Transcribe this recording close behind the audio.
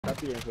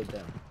appearance with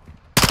them.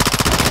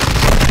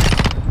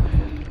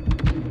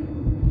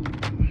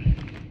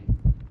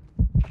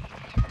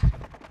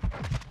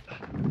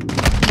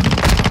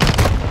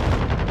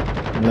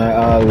 Not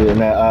always,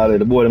 not always.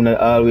 The boy them not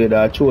always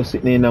that show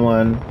sitting in the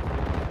man.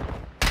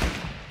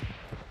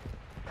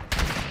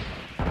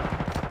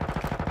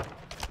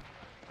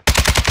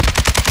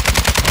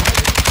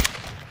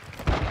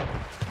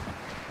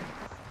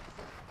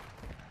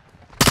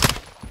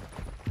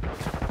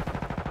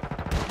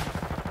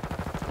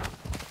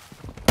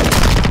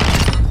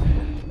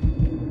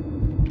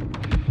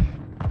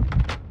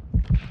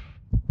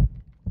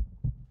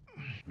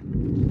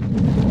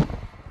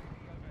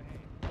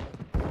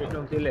 Straight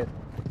down to the left.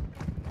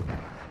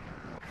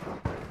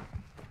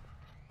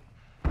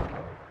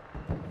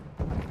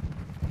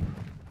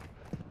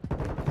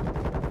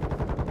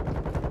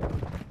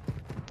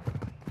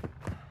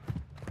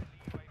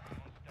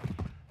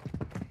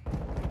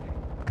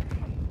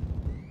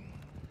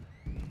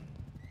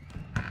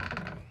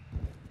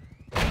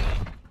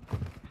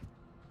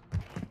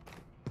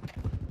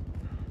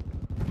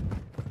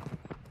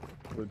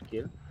 Good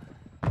kill.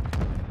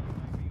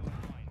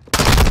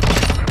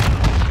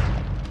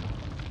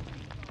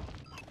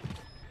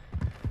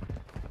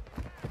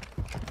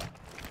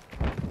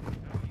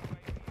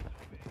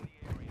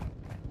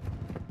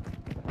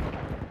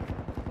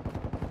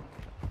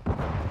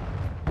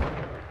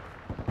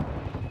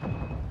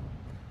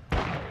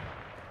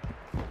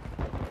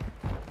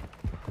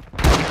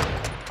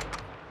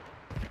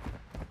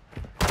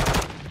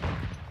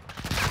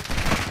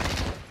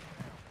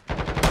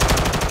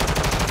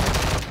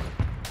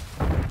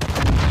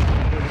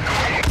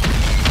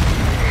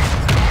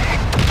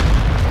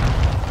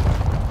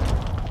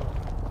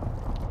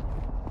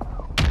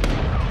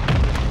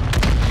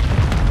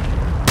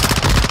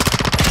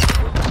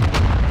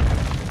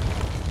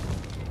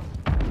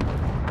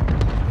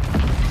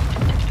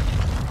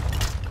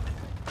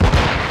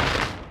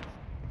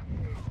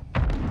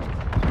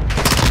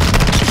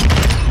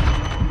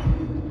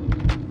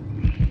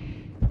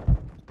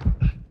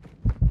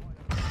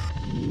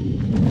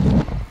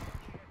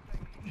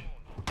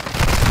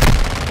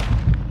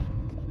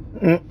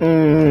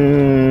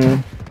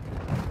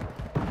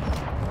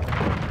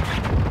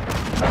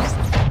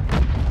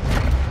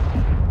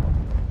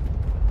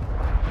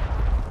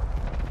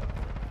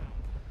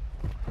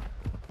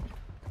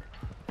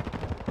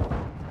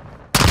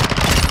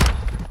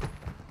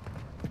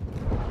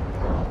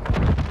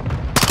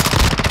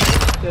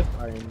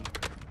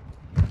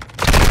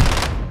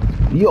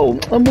 Yo,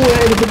 them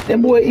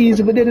boy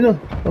easy for dead, you know.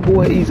 Them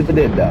boy easy for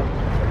dead, dog.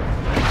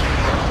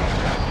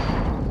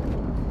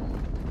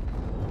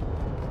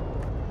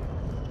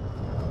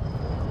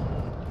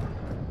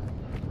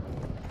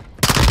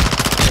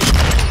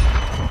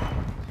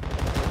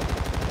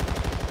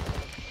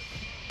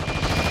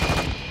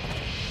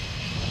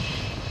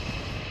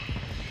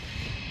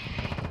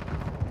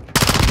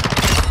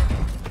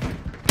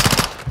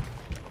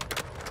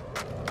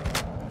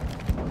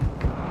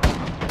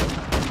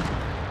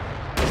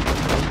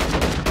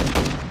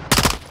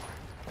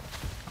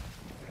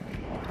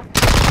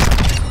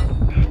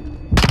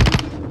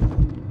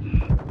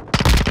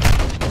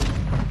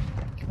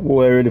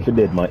 Boy ready for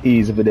dead, man.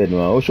 Easy for dead, man.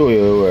 I'll show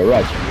you where.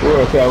 Right.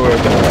 Work.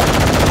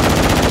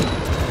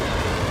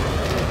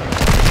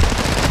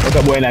 Look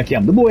at boy in a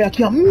camp. The boy in a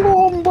camp.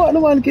 No, but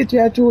no man catch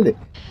you truly.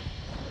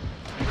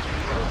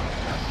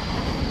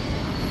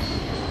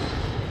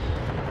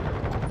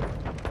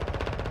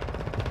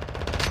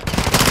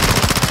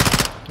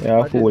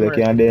 Yeah, fool, you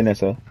can't do it,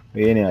 sir.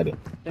 You ain't do.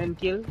 10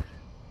 kills.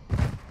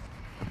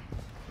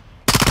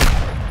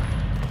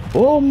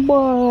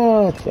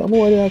 Bomba! That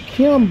boy in a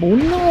camp.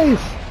 Nice.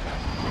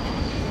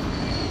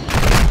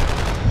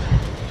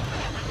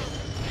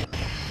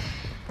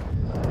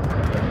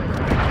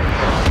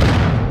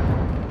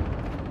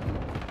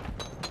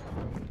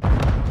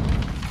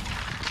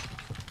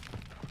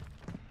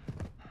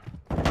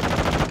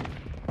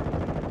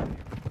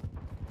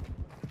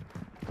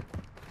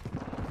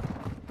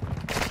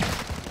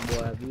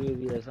 Boy, have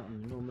UAV or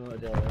something? No more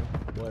there.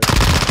 Boy.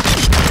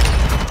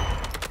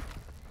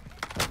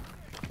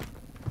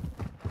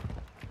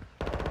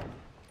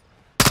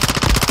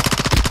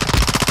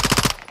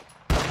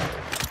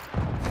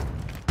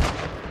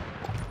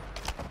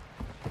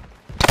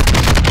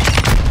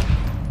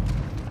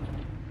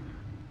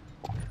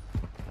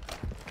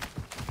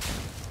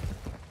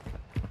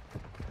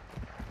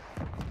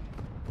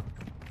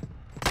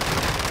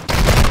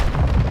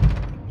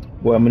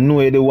 Boy, I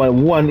know the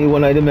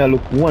one of them I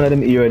look one of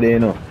them here there, you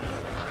know.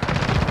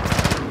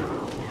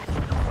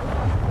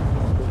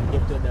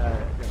 Get to the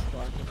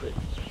part of it.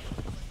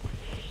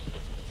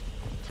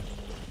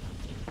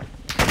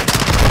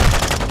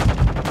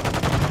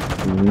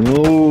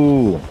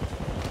 No.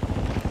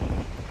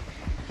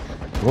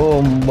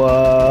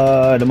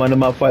 Bomba! The man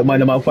them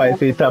a 5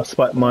 feet top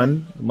spot,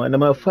 man. The man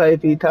them a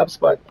 5 feet top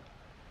spot.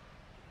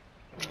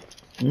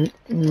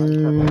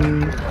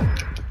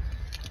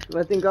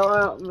 I think I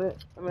want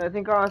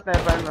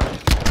sniper, man.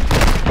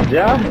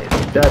 Yeah,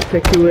 that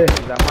take you away.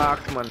 He's a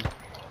marksman.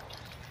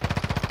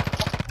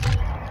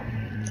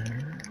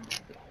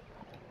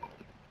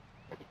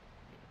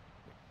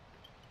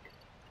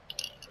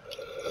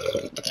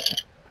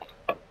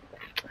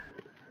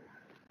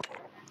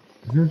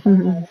 Man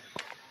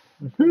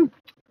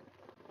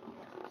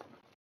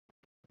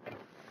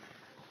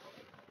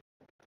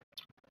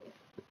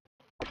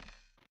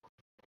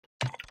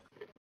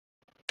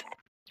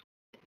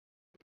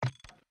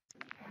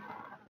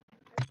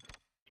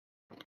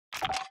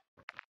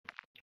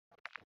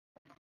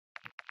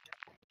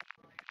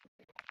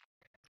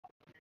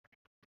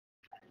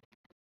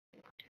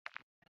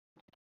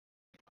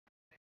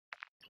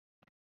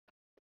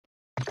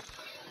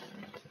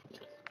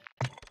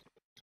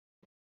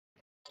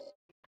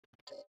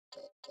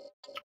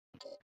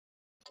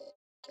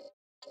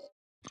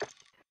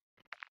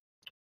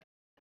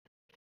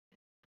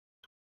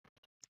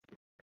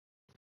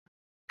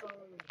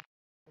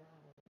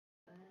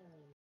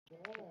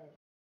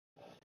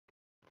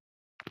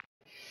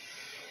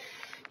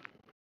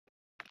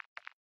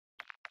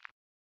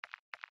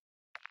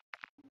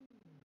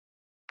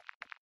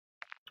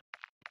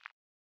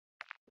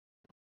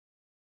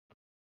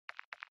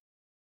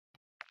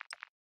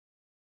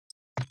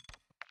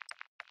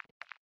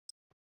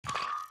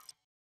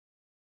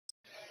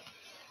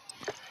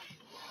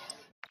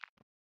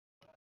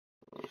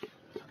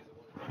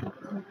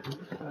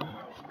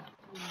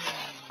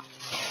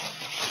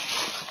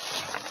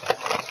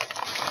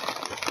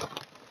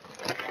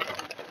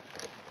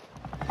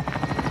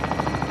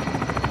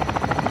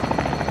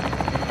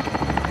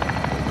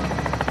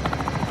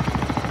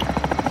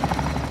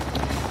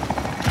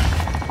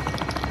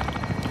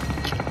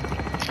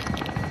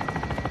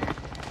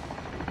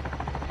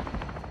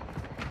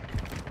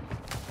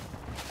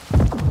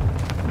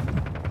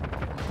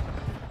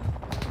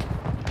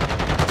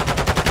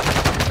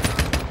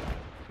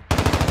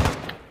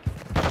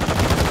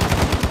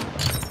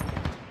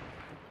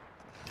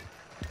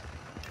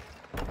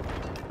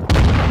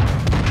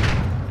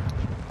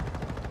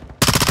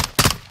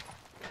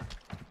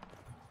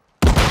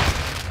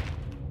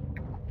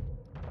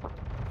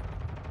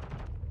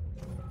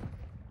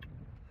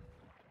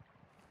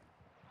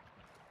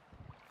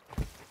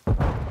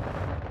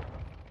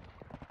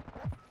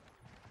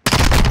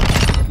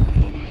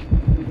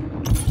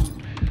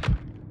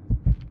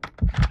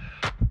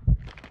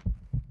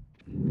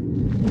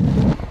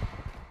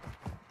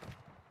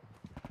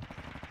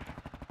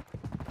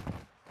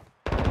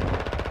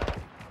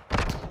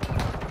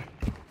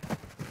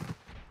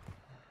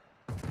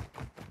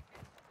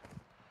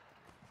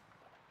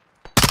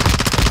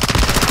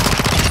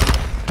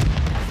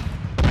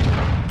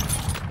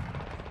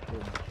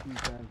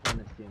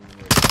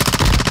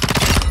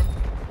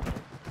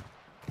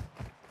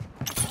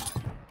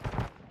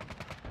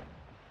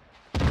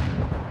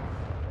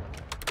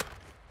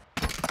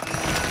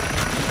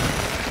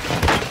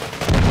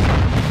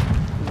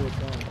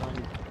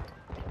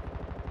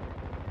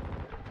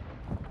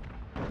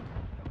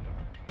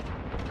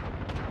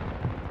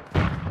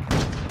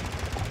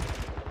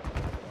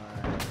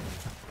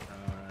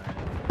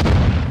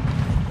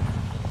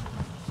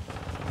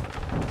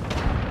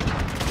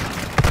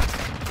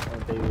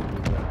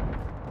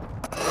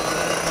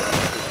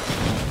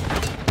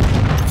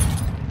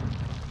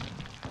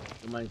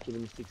kill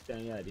him 6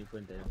 yards in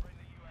front of him.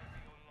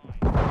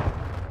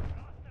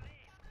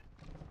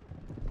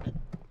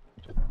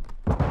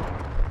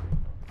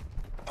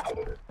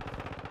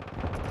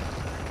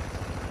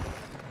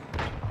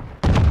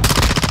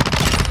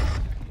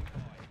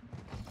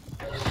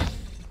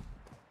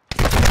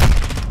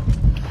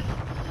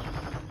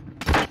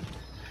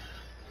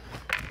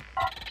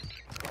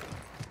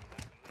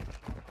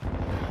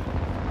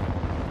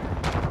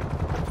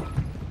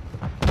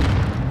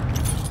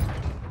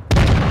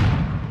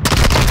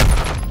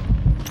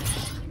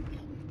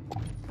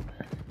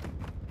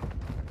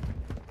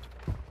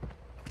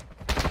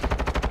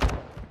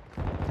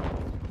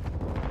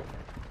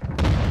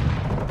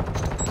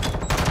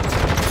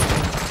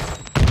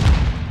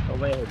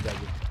 Over your head,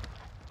 Jaggy.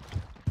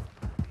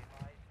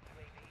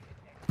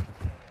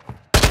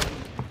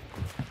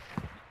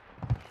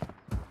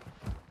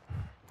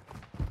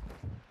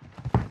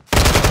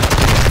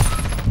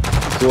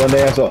 So one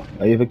day I saw,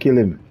 I ever kill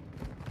him.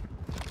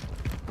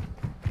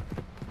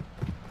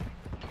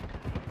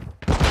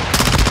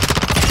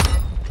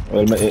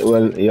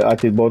 Well, you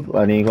at it but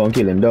and you gonna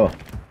kill him though.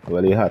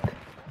 Well, he hot.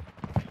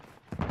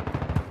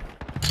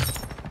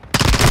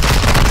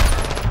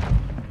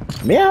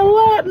 Me a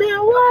what? Me a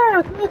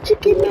what? Me a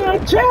chicken, me a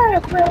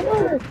jerk, me a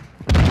work.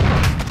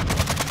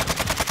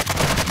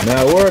 Me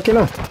a work, you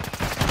know.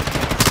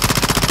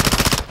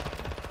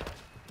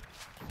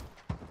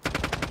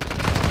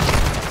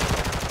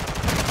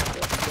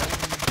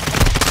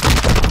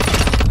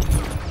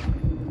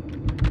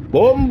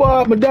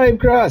 Bomba, my dive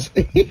cross.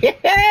 Dive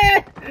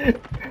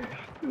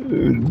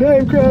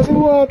cross the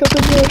water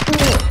to get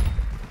through.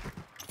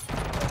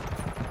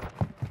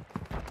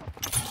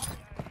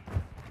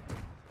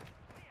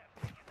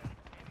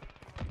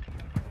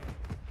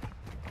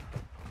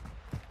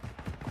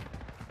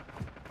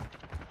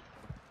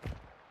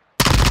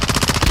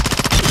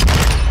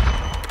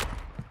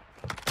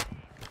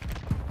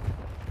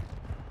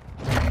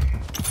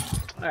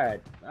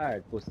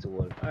 Alright, push the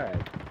wall.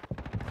 Alright.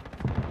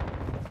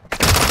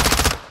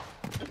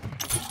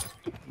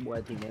 Boy,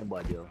 I think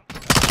anybody, yo.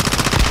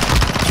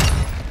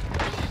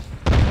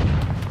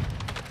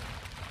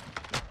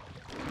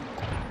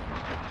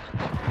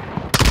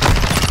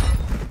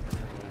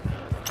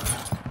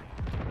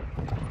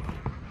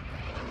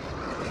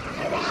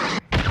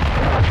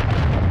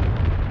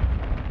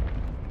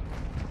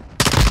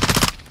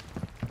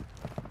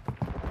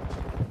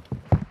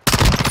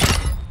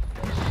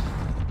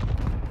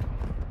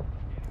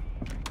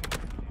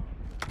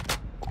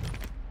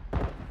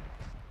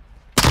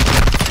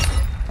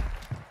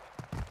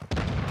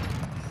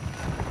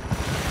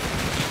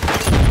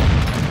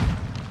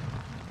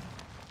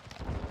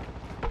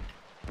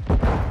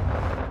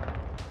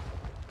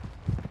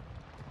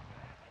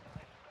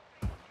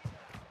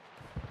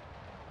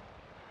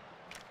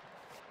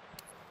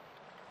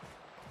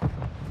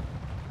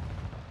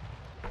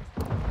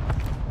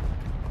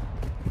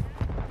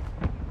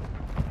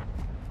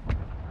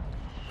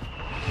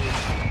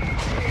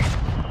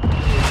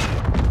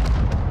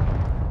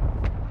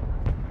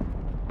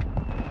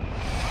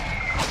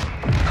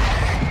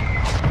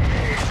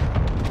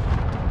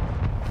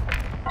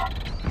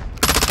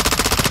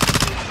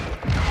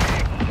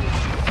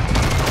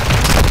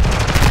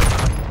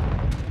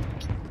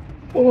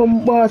 Oh,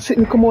 boss,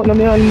 sitting come out on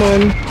me hand,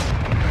 man.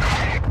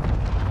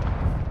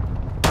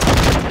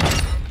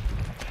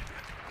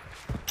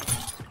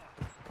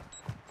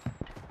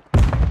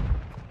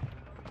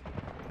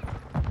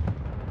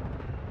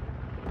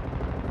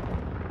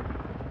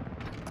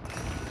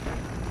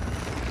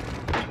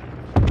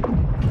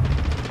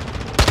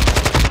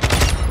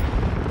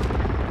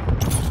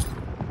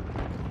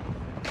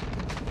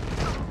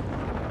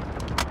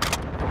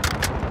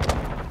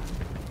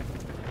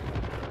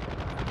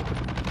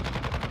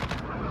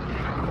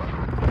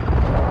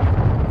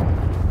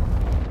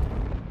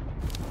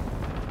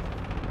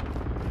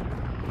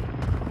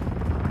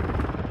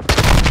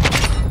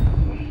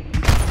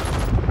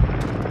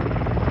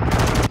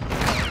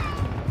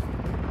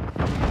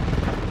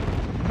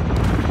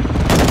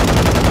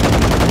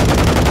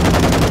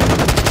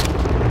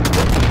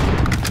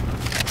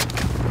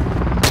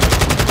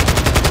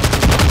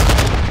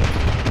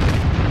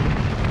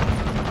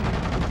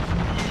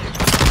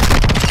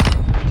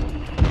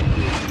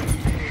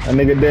 That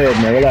nigga dead,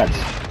 man. Relax.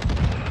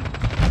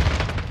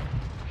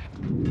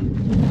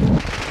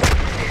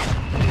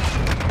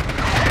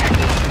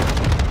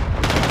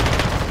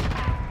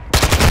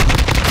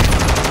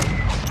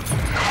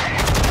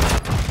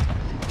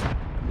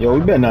 Yo, we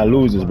better not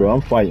lose this, bro.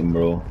 I'm fighting,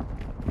 bro.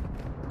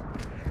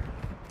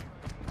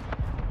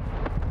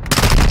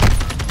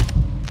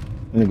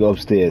 Let me go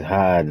upstairs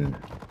hiding.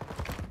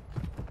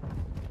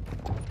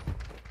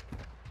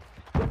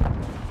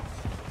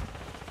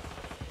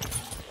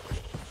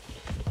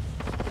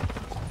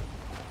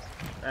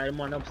 I'm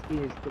on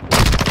upstairs.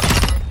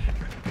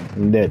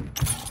 I'm dead.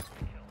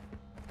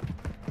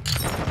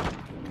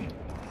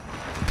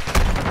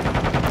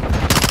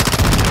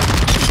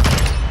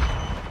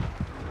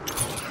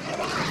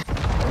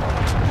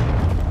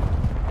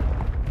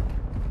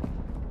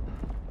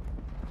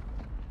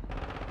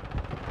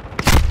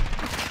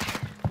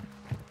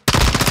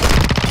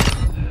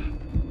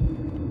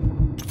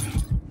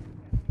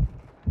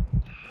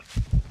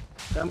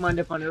 Come on,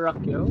 up on the rock,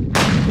 yo.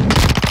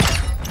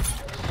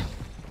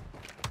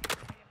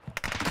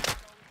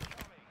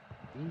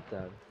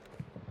 Intel.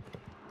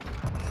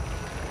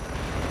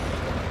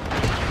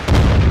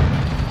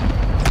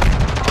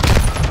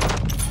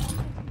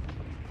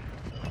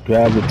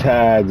 Grab the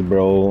tags,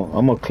 bro.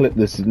 I'm gonna clip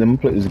this. Let me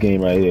play this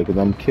game right here, cause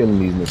I'm killing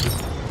these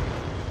niggas.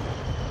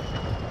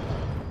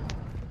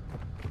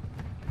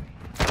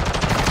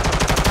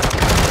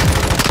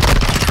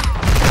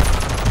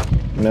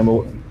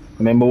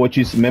 Remember what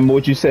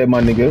you said,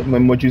 my nigga.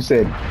 Remember what you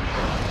said.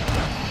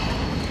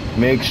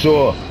 Make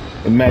sure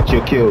it match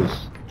your kills.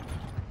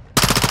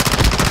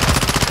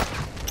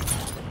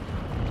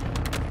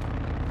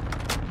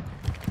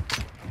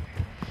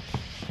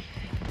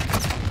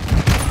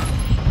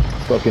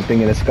 Fucking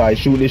thing in the sky.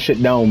 Shoot this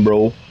shit down,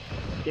 bro.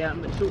 Yeah,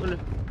 I'm shooting it.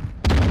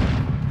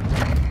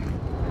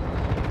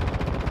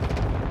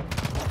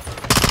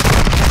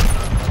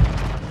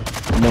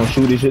 Come on,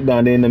 shoot this shit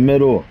down there in the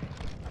middle.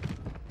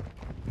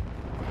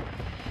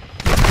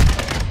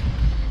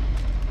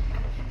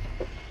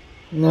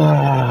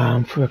 Nah,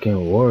 I'm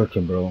freaking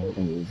working, bro.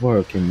 I'm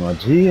working, my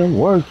G. I'm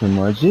working,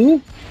 my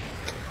G.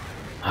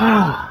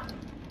 Ah.